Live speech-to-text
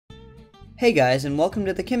Hey guys, and welcome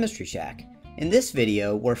to the Chemistry Shack. In this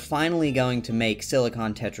video, we're finally going to make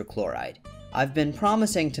silicon tetrachloride. I've been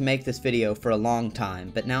promising to make this video for a long time,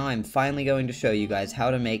 but now I'm finally going to show you guys how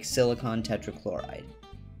to make silicon tetrachloride.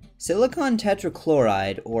 Silicon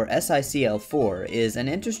tetrachloride, or SiCl4, is an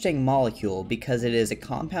interesting molecule because it is a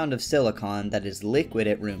compound of silicon that is liquid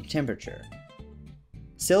at room temperature.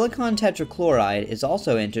 Silicon tetrachloride is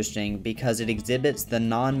also interesting because it exhibits the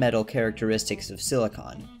non-metal characteristics of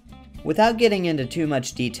silicon. Without getting into too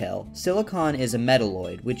much detail, silicon is a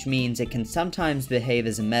metalloid, which means it can sometimes behave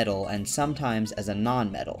as a metal and sometimes as a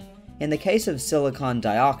non-metal. In the case of silicon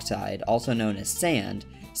dioxide, also known as sand,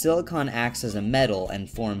 silicon acts as a metal and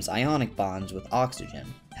forms ionic bonds with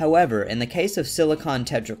oxygen. However, in the case of silicon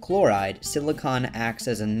tetrachloride, silicon acts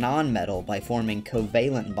as a non-metal by forming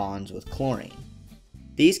covalent bonds with chlorine.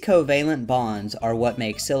 These covalent bonds are what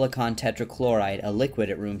make silicon tetrachloride a liquid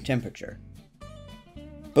at room temperature.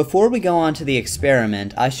 Before we go on to the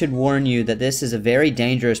experiment, I should warn you that this is a very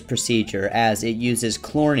dangerous procedure as it uses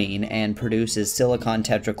chlorine and produces silicon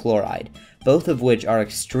tetrachloride, both of which are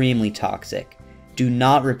extremely toxic. Do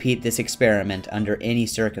not repeat this experiment under any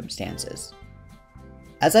circumstances.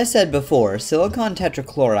 As I said before, silicon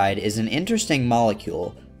tetrachloride is an interesting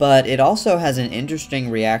molecule, but it also has an interesting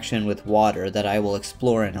reaction with water that I will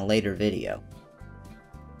explore in a later video.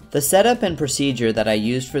 The setup and procedure that I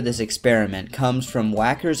used for this experiment comes from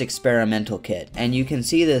Wacker's experimental kit, and you can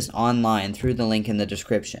see this online through the link in the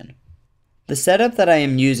description. The setup that I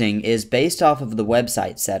am using is based off of the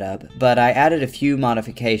website setup, but I added a few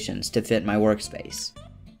modifications to fit my workspace.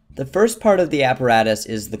 The first part of the apparatus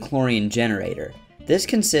is the chlorine generator. This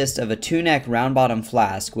consists of a 2-neck round-bottom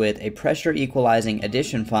flask with a pressure equalizing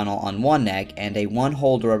addition funnel on one neck and a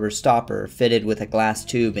 1-holed rubber stopper fitted with a glass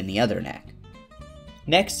tube in the other neck.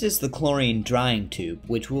 Next is the chlorine drying tube,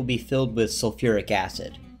 which will be filled with sulfuric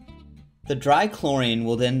acid. The dry chlorine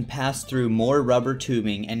will then pass through more rubber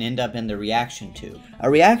tubing and end up in the reaction tube. A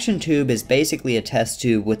reaction tube is basically a test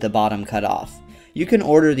tube with the bottom cut off. You can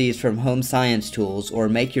order these from Home Science Tools or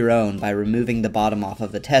make your own by removing the bottom off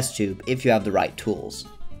of a test tube if you have the right tools.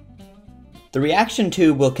 The reaction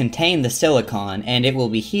tube will contain the silicon and it will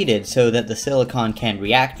be heated so that the silicon can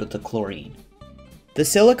react with the chlorine. The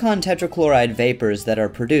silicon tetrachloride vapors that are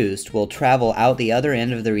produced will travel out the other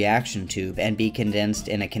end of the reaction tube and be condensed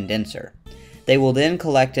in a condenser. They will then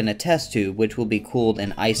collect in a test tube which will be cooled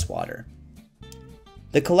in ice water.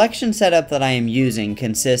 The collection setup that I am using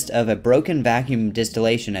consists of a broken vacuum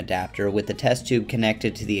distillation adapter with the test tube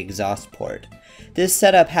connected to the exhaust port. This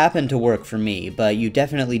setup happened to work for me, but you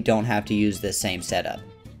definitely don't have to use this same setup.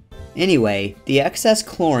 Anyway, the excess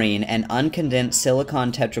chlorine and uncondensed silicon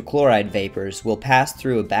tetrachloride vapors will pass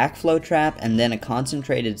through a backflow trap and then a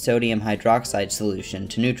concentrated sodium hydroxide solution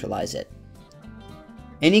to neutralize it.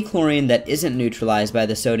 Any chlorine that isn't neutralized by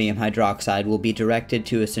the sodium hydroxide will be directed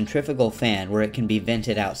to a centrifugal fan where it can be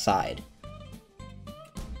vented outside.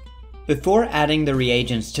 Before adding the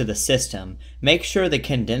reagents to the system, make sure the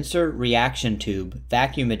condenser, reaction tube,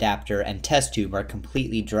 vacuum adapter, and test tube are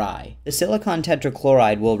completely dry. The silicon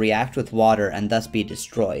tetrachloride will react with water and thus be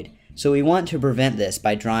destroyed, so we want to prevent this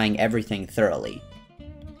by drying everything thoroughly.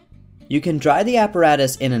 You can dry the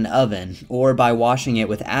apparatus in an oven, or by washing it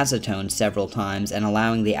with acetone several times and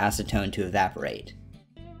allowing the acetone to evaporate.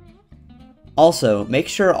 Also, make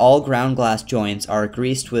sure all ground glass joints are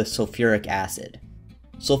greased with sulfuric acid.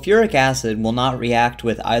 Sulfuric acid will not react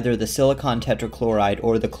with either the silicon tetrachloride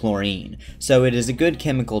or the chlorine, so it is a good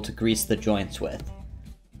chemical to grease the joints with.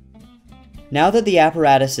 Now that the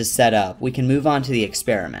apparatus is set up, we can move on to the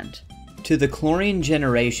experiment. To the chlorine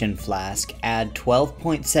generation flask, add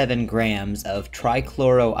 12.7 grams of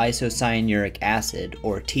trichloroisocyanuric acid,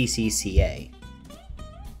 or TCCA.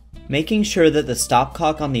 Making sure that the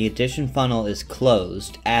stopcock on the addition funnel is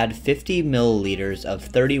closed, add 50 milliliters of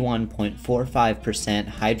 31.45%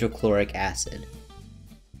 hydrochloric acid.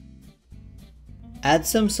 Add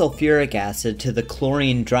some sulfuric acid to the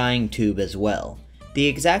chlorine drying tube as well. The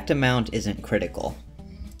exact amount isn't critical.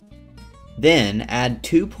 Then add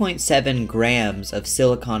 2.7 grams of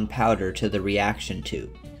silicon powder to the reaction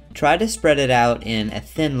tube. Try to spread it out in a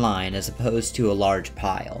thin line as opposed to a large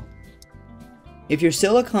pile. If your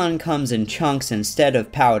silicon comes in chunks instead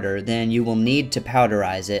of powder, then you will need to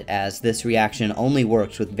powderize it as this reaction only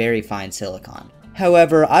works with very fine silicon.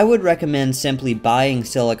 However, I would recommend simply buying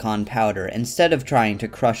silicon powder instead of trying to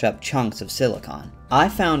crush up chunks of silicon. I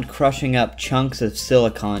found crushing up chunks of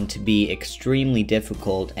silicon to be extremely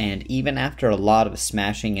difficult, and even after a lot of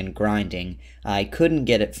smashing and grinding, I couldn't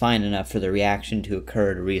get it fine enough for the reaction to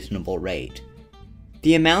occur at a reasonable rate.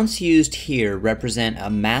 The amounts used here represent a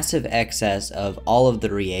massive excess of all of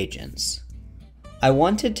the reagents. I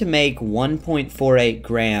wanted to make 1.48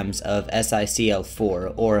 grams of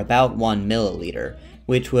SiCl4, or about 1 milliliter,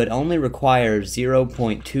 which would only require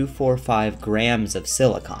 0.245 grams of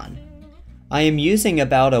silicon. I am using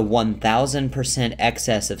about a 1000%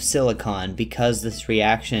 excess of silicon because this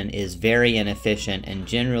reaction is very inefficient and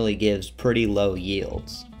generally gives pretty low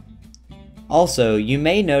yields. Also, you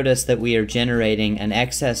may notice that we are generating an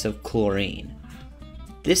excess of chlorine.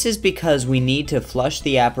 This is because we need to flush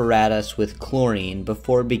the apparatus with chlorine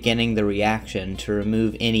before beginning the reaction to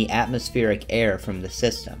remove any atmospheric air from the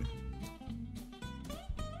system.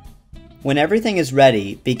 When everything is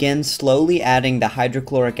ready, begin slowly adding the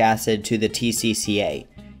hydrochloric acid to the TCCA.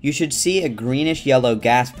 You should see a greenish-yellow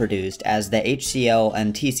gas produced as the HCl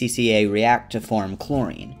and TCCA react to form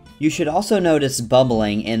chlorine. You should also notice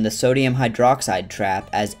bubbling in the sodium hydroxide trap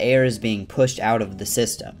as air is being pushed out of the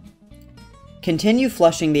system. Continue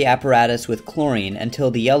flushing the apparatus with chlorine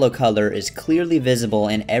until the yellow color is clearly visible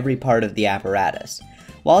in every part of the apparatus.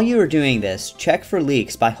 While you are doing this, check for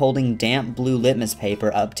leaks by holding damp blue litmus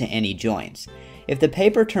paper up to any joints. If the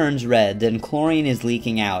paper turns red, then chlorine is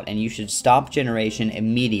leaking out and you should stop generation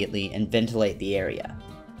immediately and ventilate the area.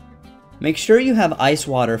 Make sure you have ice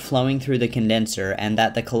water flowing through the condenser and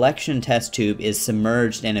that the collection test tube is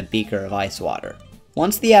submerged in a beaker of ice water.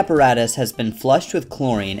 Once the apparatus has been flushed with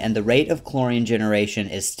chlorine and the rate of chlorine generation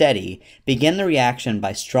is steady, begin the reaction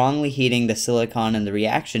by strongly heating the silicon in the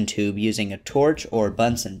reaction tube using a torch or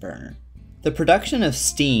Bunsen burner. The production of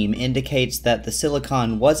steam indicates that the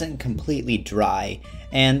silicon wasn't completely dry,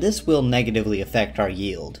 and this will negatively affect our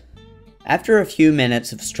yield. After a few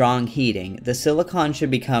minutes of strong heating, the silicon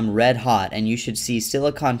should become red hot and you should see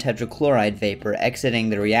silicon tetrachloride vapor exiting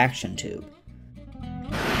the reaction tube.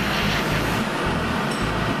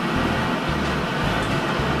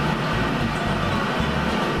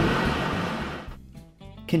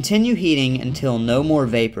 Continue heating until no more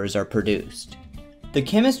vapors are produced. The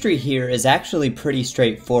chemistry here is actually pretty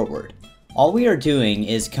straightforward. All we are doing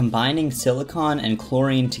is combining silicon and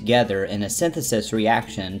chlorine together in a synthesis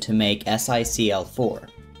reaction to make SiCl4.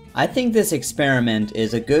 I think this experiment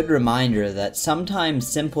is a good reminder that sometimes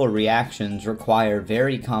simple reactions require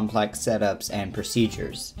very complex setups and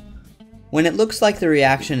procedures. When it looks like the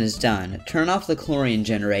reaction is done, turn off the chlorine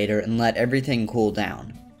generator and let everything cool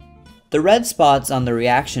down. The red spots on the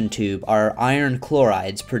reaction tube are iron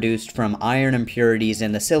chlorides produced from iron impurities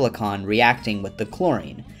in the silicon reacting with the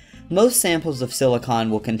chlorine. Most samples of silicon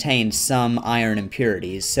will contain some iron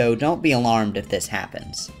impurities, so don't be alarmed if this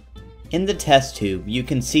happens. In the test tube, you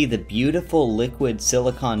can see the beautiful liquid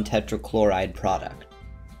silicon tetrachloride product.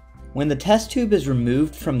 When the test tube is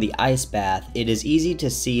removed from the ice bath, it is easy to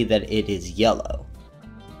see that it is yellow.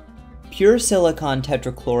 Pure silicon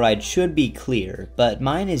tetrachloride should be clear, but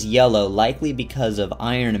mine is yellow likely because of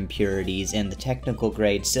iron impurities in the technical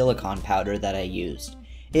grade silicon powder that I used.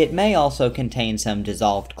 It may also contain some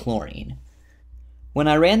dissolved chlorine. When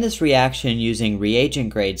I ran this reaction using reagent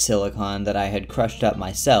grade silicon that I had crushed up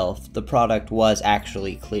myself, the product was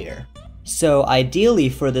actually clear. So ideally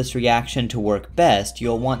for this reaction to work best,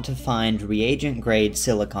 you'll want to find reagent grade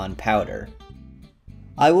silicon powder.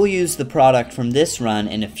 I will use the product from this run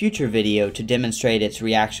in a future video to demonstrate its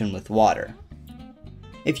reaction with water.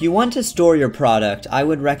 If you want to store your product, I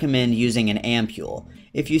would recommend using an ampule.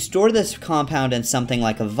 If you store this compound in something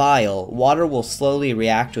like a vial, water will slowly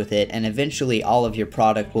react with it and eventually all of your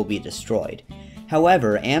product will be destroyed.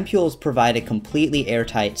 However, ampules provide a completely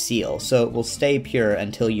airtight seal, so it will stay pure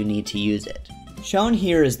until you need to use it. Shown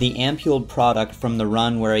here is the ampuled product from the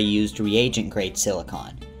run where I used reagent grade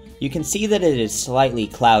silicon. You can see that it is slightly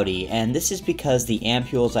cloudy, and this is because the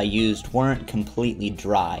ampules I used weren't completely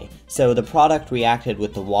dry, so the product reacted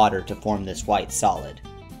with the water to form this white solid.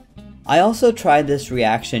 I also tried this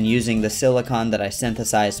reaction using the silicon that I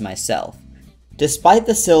synthesized myself. Despite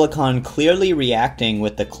the silicon clearly reacting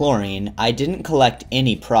with the chlorine, I didn't collect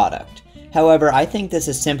any product. However, I think this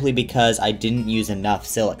is simply because I didn't use enough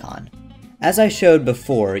silicon. As I showed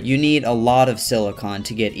before, you need a lot of silicon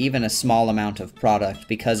to get even a small amount of product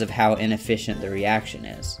because of how inefficient the reaction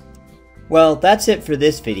is. Well, that's it for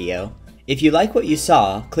this video. If you like what you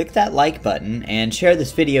saw, click that like button and share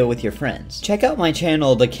this video with your friends. Check out my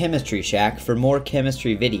channel, The Chemistry Shack, for more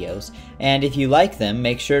chemistry videos, and if you like them,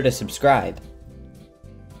 make sure to subscribe.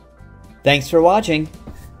 Thanks for watching!